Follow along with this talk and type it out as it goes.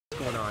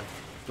on.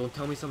 Don't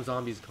tell me some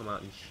zombies come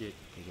out and shit.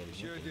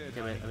 Sure did.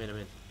 Okay, I'm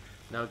in.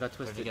 Now it got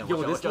twisted. Again,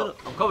 Yo, this little...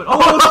 I'm coming.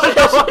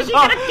 Oh,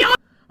 shit!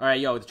 Alright,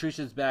 yo, the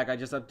Truship's back. I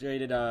just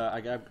upgraded,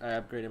 I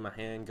upgraded my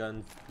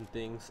handguns and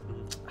things.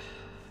 It's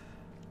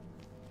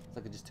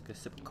like I just took a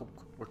sip of Coke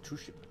or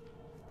Truship.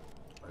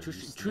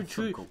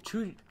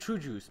 True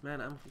juice,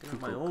 man. I'm fucking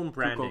up my own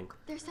branding.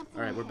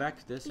 Alright, we're back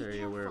to this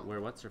area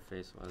where what's her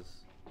face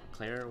was.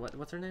 Claire,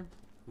 what's her name?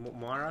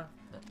 Mara?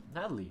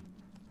 Natalie.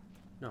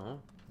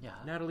 No. Yeah.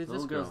 Natalie's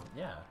this girl.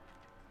 Yeah.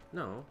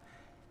 No.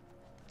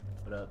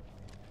 What up?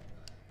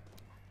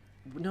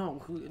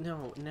 No,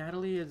 no,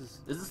 Natalie is...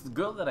 Is this the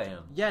girl that I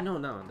am? Yeah,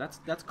 no, that's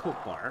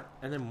Coke Bar.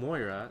 And then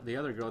Moira, the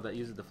other girl that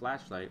uses the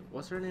flashlight.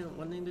 What's her name?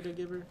 What name did I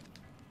give her?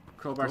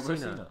 Crowbar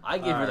Cena. I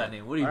gave her that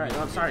name. What do you mean?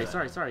 Alright,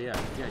 sorry, yeah.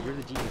 Yeah, you're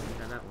the genius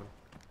on that one.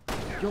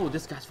 Yo,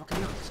 this guy's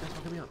fucking me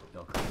up.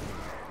 Yo.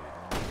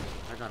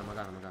 I got him.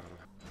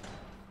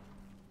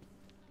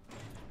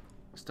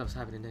 Stuff's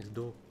happening next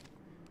door.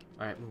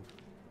 Alright, move.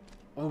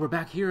 Oh, we're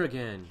back here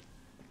again.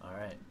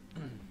 Alright.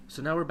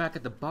 So now we're back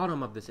at the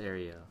bottom of this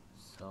area.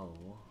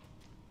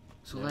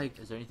 So like...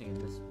 Is there anything in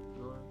this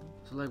door?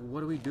 So like,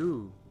 what do we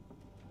do?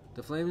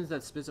 The flames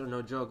that spits are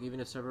no joke. Even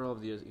if several of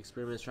the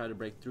experiments try to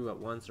break through at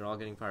once, they're all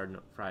getting fried,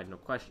 no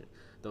question.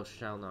 Those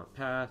shall not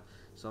pass.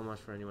 So much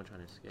for anyone trying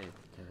to escape.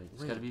 Okay,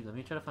 it's gotta be... Let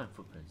me try to find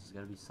footprints. There's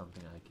gotta be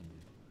something I can do.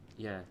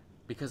 Yeah,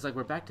 because like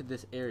we're back to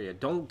this area.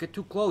 Don't get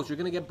too close. You're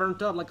gonna get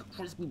burnt up like a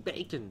crispy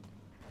bacon.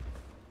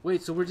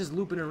 Wait, so we're just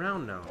looping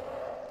around now.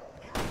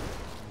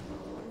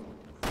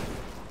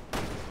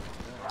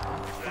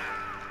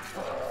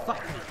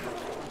 Fuck me.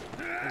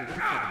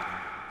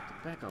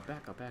 Back up.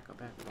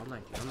 I'll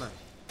knife you.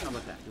 How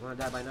about that? You wanna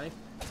die by knife?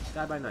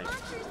 Die by knife.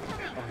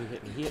 Oh, he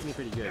hit me. He hit me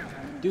pretty good.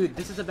 Dude,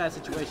 this is a bad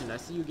situation. I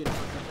see you getting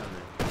fucked up down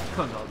there.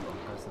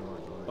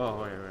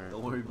 Oh, wait.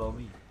 Don't worry about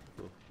me.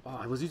 Oh,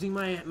 I was using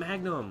my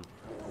Magnum.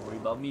 Don't worry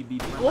about me,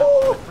 BB.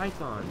 Oh!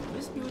 Python.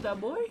 Missed me with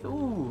that boy?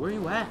 Ooh, where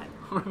you at?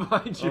 We're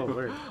behind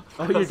you.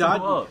 Oh, you're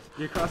dodging?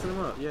 You're crossing him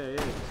up. Yeah.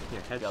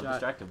 Headshot. Yeah, I'm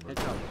distracted, bro.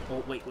 Headshot.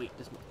 Oh, wait.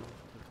 This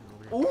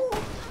Ooh!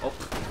 Oh,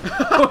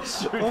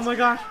 oh my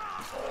gosh.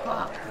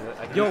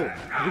 Yo,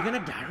 are we gonna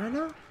die right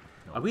now? No.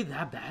 Are we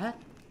that bad?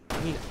 I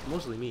mean,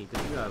 mostly me,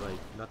 because you got like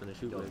nothing to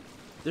shoot with.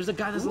 There's a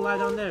guy that's alive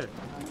down there.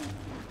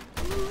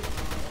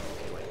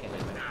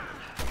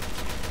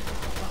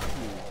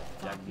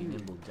 Jack, be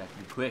nimble. Jack,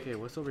 be quick. Okay,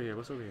 what's over here?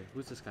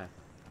 Who's this guy?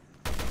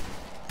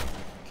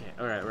 Okay,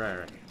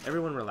 alright.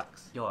 Everyone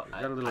relax. Yo,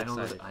 I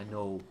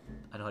know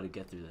how to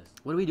get through this.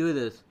 What do we do with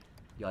this?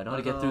 Yo, I know how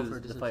to get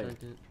through the fire.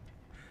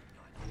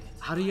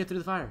 How do you get through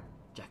the fire?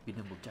 Jack, be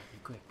nimble. Jack, be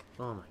quick.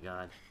 Oh my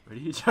god.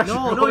 Ready?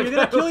 No, you're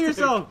gonna kill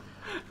yourself!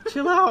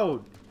 Chill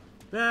out!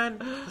 Man,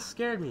 this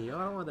scared me. Yo,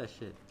 I don't want that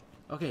shit.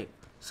 Okay,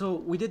 so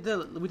we did the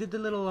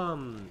little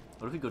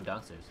What if we go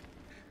downstairs?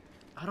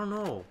 I don't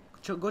know.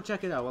 Go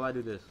check it out while I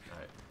do this.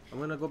 Alright. I'm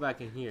gonna go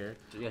back in here.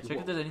 Yeah, check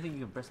if there's anything you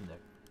can press in there.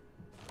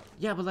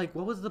 Yeah, but like,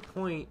 what was the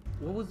point?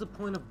 What was the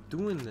point of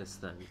doing this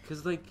then?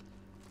 Cause like,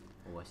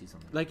 oh, I see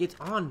something. Like it's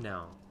on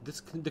now.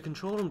 The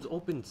control room's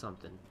opened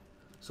something.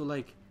 So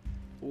like,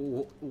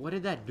 what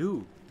did that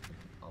do?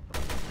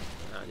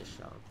 I just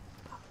shot him.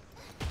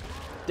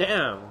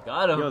 Damn.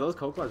 Got him. Yo, those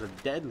coke bars are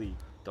deadly.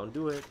 Don't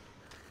do it.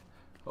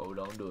 Oh,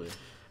 don't do it.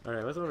 All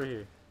right, what's over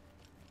here?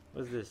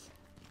 What's this?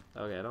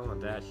 Okay, I don't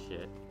want that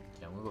shit.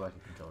 Yeah, I'm gonna go back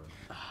and control him.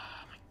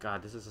 Oh my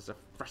god, this is such a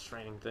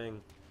frustrating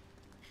thing.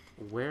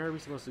 Where are we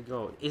supposed to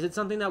go? Is it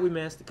something that we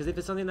missed? Because if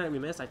it's something that we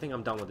missed, I think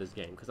I'm done with this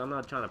game. Because I'm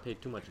not trying to pay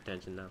too much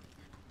attention now.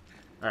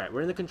 Alright,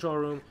 we're in the control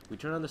room. We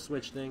turn on the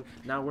switch thing.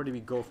 Now where do we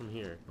go from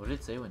here? What did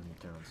it say when you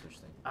turn on the switch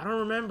thing? I don't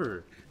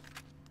remember.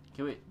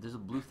 Okay, wait. There's a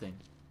blue thing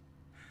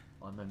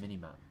on my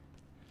mini-map.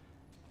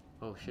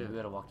 Oh, shit. Maybe we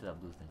gotta walk to that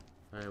blue thing.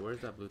 Alright, where's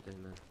that blue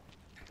thing then?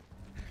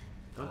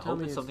 Don't tell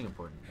me it's something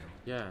important.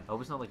 Though. Yeah. I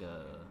hope it's not like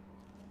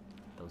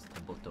those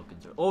temple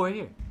tokens or... Oh, right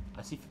here.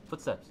 I see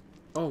footsteps.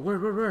 Oh,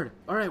 word.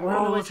 Alright, we're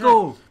on the right track.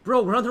 Go.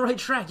 Bro, we're on the right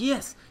track.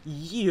 Yes.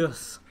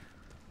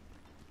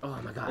 Oh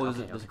my god. Oh,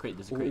 there's a crate.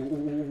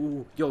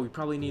 Ooh. Yo, we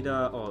probably need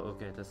a... Oh,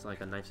 okay. That's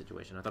like a knife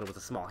situation. I thought it was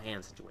a small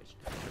hand situation.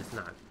 But it's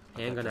not.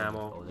 Handgun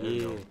ammo. Oh, there we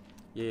go.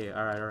 Yeah.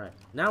 Alright.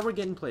 Now we're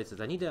getting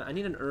places. I need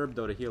an herb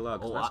though to heal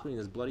up. Cause my screen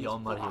is bloody. Yo,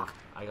 I'm out here.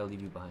 I gotta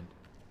leave you behind.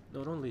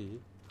 No, don't leave.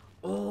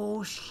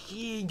 Oh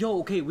shit. Yo,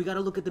 okay. We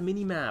gotta look at the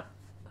mini map.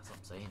 That's what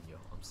I'm saying, yo.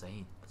 That's what I'm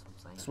saying.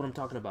 That's what I'm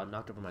talking about.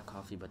 Knocked over my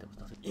coffee, but there was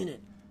nothing in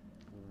it.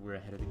 We're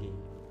ahead of the game.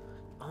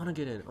 I wanna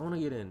get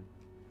in.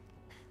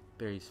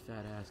 Barry's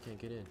fat ass can't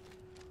get in.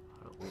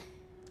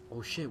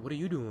 Oh shit, what are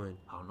you doing?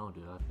 I don't know,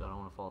 dude. I don't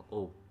want to fall.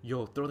 Oh.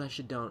 Yo, throw that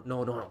shit down.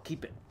 No,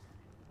 keep it.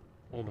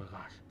 Oh my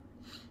gosh.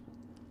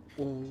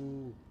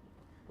 Oh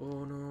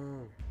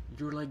no.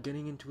 You're like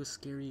getting into a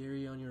scary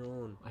area on your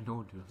own. I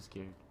know, dude. I'm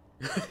scared.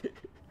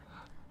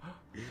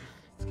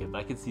 It's okay, but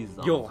I can see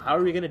zombies. Yo, how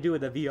are we gonna do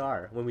with the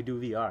VR when we do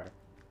VR?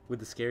 With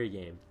the scary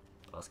game?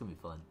 Oh, that's gonna be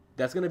fun.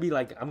 That's gonna be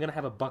like, I'm gonna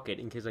have a bucket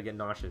in case I get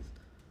nauseous.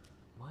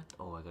 What?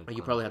 Oh, I gotta Oh,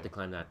 you probably have to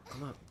climb that.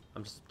 Come up.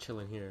 I'm just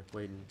chilling here,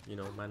 waiting,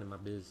 minding my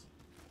business.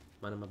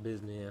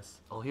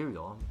 Oh, here we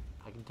go.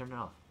 I can turn it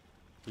off.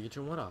 You can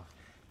turn what off?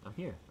 I'm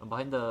here. I'm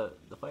behind the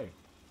fire.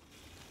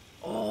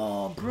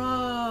 Oh,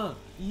 bruh!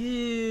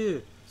 Yeah!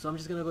 So I'm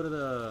just gonna go to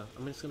the...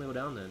 I'm just gonna go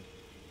down then.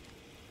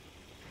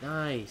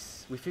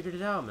 Nice! We figured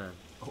it out, man.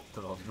 Oh,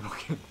 the wall's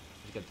broken.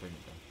 You gotta turn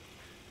it down.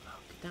 Oh,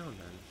 get down,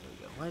 man. There we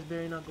go. Why is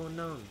Barry not going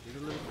down? He's a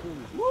little fool.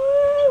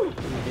 Woo! We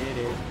did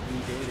it. We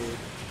did it.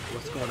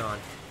 What's going on?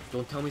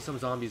 Don't tell me some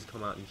zombies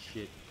come out and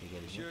shit. Okay,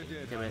 get it. Sure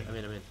did. Okay, I'm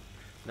in.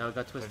 Now it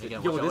got twisted.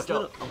 Again. Yo, Watch this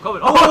out, little... I'm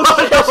coming. Oh,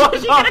 shit!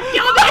 She's gonna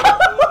kill me!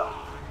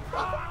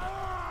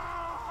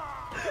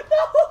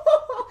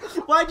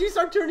 Why'd you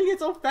start turning it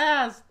so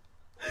fast?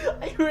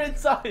 You were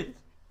inside.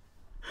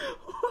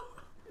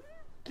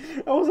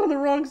 I was on the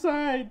wrong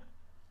side.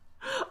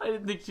 I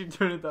didn't think she'd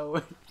turn it that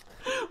way.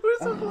 We're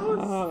so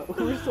close.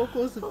 We're so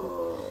close to...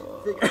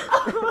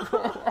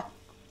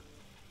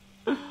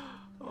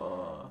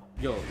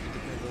 Yo,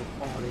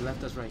 oh, they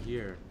left us right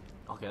here.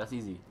 Okay, that's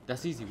easy.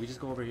 That's easy. We just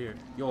go over here.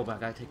 Yo, but I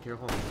gotta take care of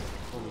homies.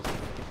 Homies, get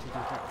taken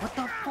care of. What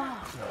the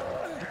fuck?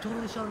 I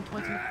totally shot him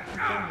twice in the fucking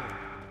phone.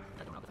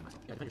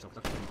 Yeah, defend yourself.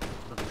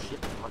 Don't do shit.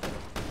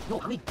 Yo,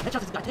 how many headshots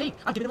does this guy take?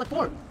 I'm giving him like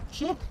 4.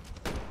 Shit.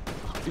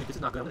 Oh, dude, this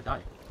is not good. I'm gonna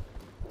die.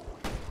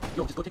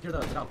 Yo, just go take care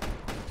of the south.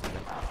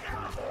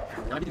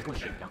 Now everything's going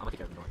to shit. Yeah, I'm gonna take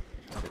care of the door.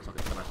 It's all good. It's all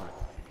good.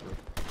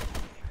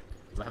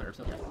 Do I have an herb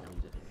still? Yeah, I use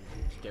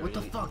it. What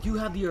the fuck? You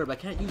have the herb. I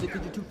can't use it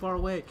because you're too far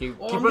away. Okay,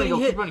 oh, keep I'm running,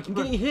 getting hit. keep running, keep I'm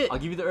running. getting hit. I'll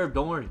give you the herb,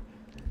 don't worry.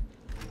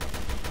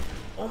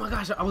 Oh my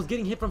gosh, I was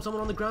getting hit from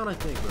someone on the ground, I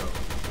think, bro.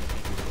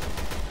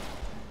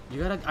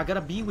 I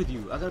gotta be with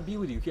you. I gotta be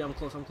with you. Here, I'm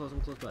close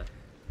by.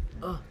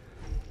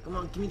 Come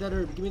on, give me that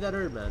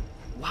herb, man.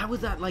 Why was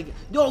that like...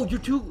 No, you're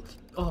too...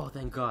 Oh,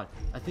 thank God.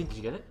 I think... Did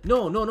you get it?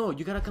 No.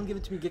 You gotta come give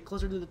it to me. Get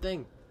closer to the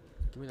thing.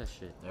 Give me that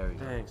shit. There we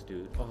go. Thanks,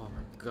 dude. Oh my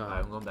God.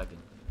 Alright, I'm going back in.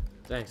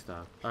 Thanks,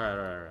 dog.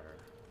 Alright.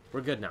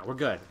 We're good now. We're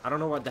good. I don't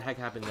know what the heck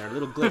happened there. A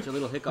little glitch, a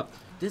little hiccup.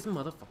 This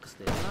motherfucker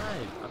stay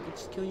alive. I could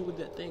just kill you with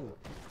that thing.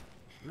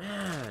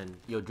 Man.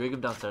 Yo, drag him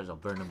downstairs, I'll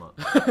burn him up.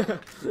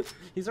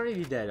 He's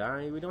already dead.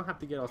 Alright, we don't have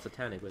to get all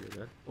satanic with it,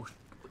 man. Oh,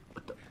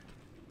 what the...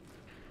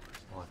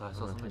 Oh, I thought I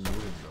saw something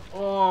moving, bro.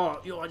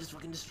 Oh, yo, I just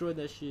fucking destroyed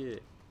that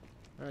shit.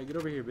 Alright, get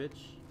over here, bitch.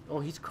 Oh,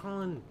 he's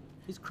crawling.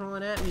 He's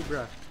crawling at me,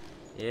 bruh.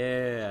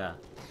 Yeah.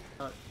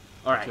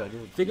 Alright,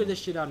 figure this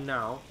shit out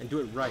now and do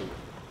it right.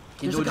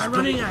 There's a guy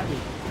running at me.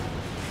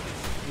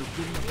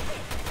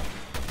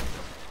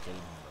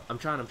 I'm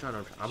trying.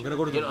 I'm gonna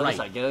go to the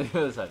right. Get on the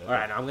other side.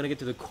 Alright, now I'm gonna get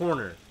to the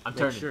corner. I'm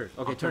turning. Sure.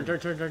 Okay, turn.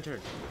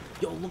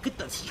 Yo, look at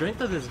the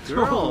strength of this Holy.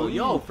 girl.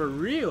 Yo, for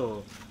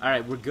real.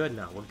 Alright, we're good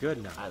now. Alright,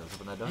 let's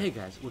open that door. Hey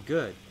guys, we're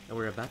good. And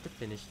we're about to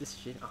finish this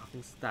shit off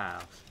in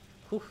style.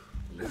 Whew.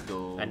 Let's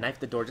go. I knifed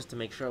the door just to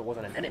make sure it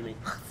wasn't an enemy.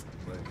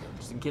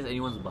 Just in case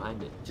anyone's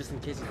behind it. Just in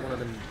case it's one of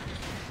them.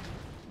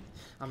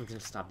 I'm gonna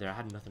stop there. I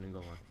had nothing to go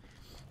on.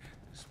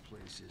 This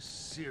place is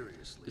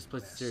seriously. This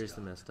place is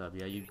seriously messed up.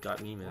 Yeah, you got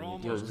me,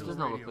 man. Yo, this does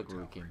not look like where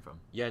we came from.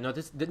 Yeah, no,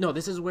 this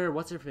is where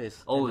what's her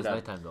face. Oh, ended it's up.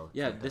 nighttime though.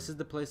 Yeah, this is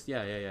the place.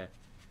 Yeah.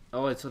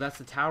 Oh, so that's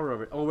the tower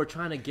over. Oh, we're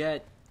trying to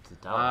get. The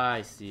tower.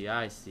 I see.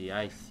 Recognize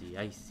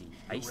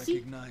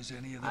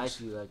any of this? I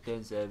see like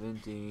 10,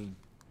 17.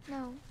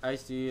 No. I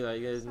see,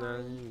 like it's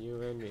nothing, you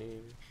and me.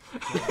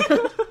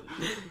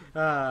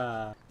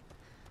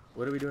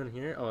 What are we doing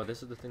here? Oh,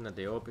 this is the thing that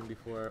they opened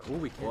before. Oh,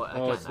 we can't. Well,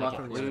 Oh, it's I locked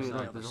can't. from the Wait,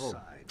 other side. there's a hole. Motherfucker,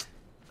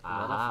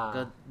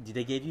 Ah.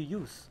 they gave you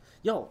use.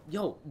 Yo,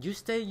 you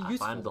stay useful.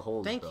 find the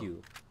holes, Thank bro.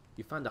 you.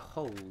 You find the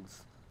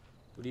holes.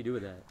 What do you do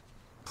with that?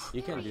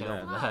 You can't do can't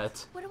that. open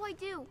that. What do I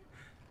do?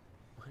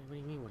 What do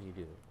you mean? What do you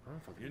do? I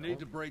don't fucking You know. need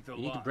to break the You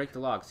need to lock. break the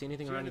lock. See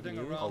anything See around you anything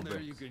can use? around there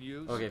bricks. you can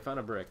use? Okay, found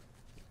a brick.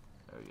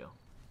 There we go.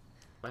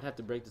 Might have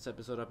to break this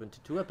episode up into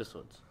 2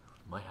 episodes.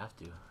 Might have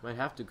to. Might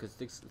have to, cause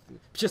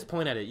just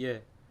point at it, yeah.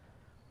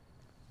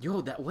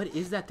 Yo, what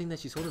is that thing that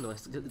she's holding though?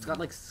 It's got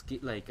like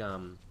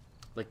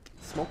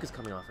smoke is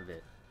coming off of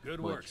it.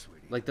 Good work,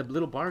 sweetie. Like the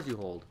little bars you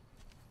hold.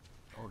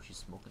 Oh, she's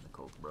smoking the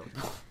coke, bro.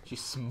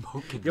 She's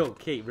smoking. Yo,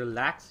 Kate,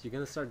 relax. You're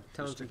gonna start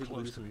telling some stick people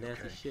to do close to some me,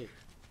 nasty okay? shit.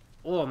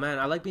 Oh man,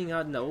 I like being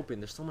out in the open.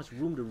 There's so much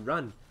room to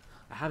run.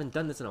 I haven't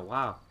done this in a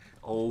while.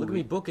 Oh, Look at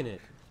me booking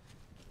it.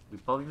 We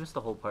probably missed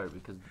the whole part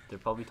because they're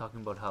probably talking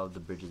about how the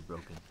bridge is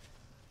broken.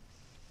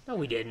 No,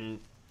 we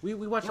didn't. We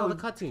watched No, all the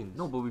cutscenes.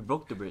 No, but we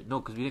broke the bridge. No,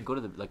 because we didn't go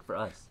to the for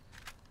us.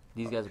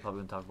 These guys are probably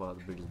gonna talk about how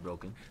the bridge is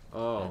broken.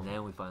 Oh. And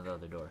then we find the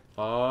other door.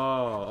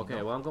 Oh.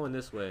 Okay. Well, I'm going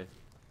this way.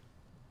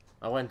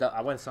 I went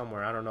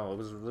somewhere. I don't know. It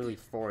was really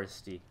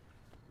foresty.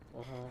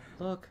 Oh,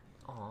 look.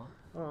 Aw.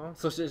 Oh,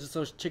 so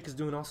chick is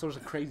doing all sorts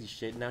of crazy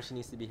shit. Now she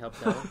needs to be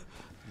helped out.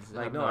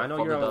 Like, I'm no, not I know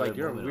father you're daughter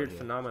you're a moment weird out here.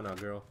 phenomena,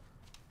 girl.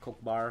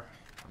 Coke bar.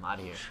 I'm out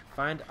of here.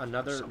 Find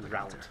another Something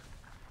route. out there.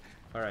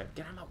 All right,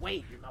 get out of my way.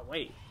 Get out of my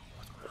way.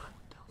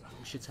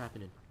 Shit's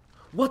happening.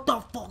 What the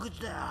fuck is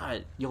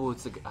that? Yo,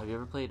 it's like, have you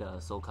ever played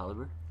Soul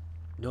Calibur?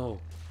 No.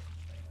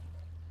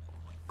 Oh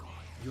my god.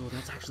 Yo,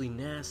 that's actually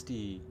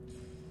nasty.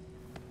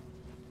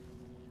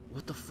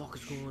 What the fuck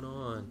is going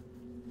on?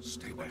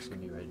 Stay It's back. gonna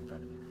be right in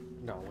front of me.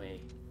 No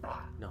way.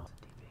 No.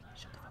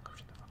 Shut the fuck up.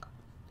 Shut the fuck up.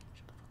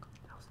 Shut the fuck up.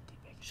 That was a deep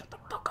egg. Shut the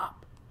fuck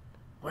up.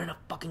 We're in a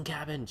fucking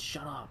cabin.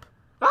 Shut up.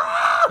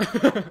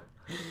 Ah!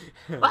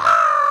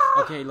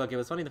 Okay, look, it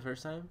was funny the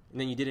first time,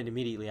 and then you did it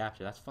immediately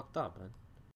after. That's fucked up, man.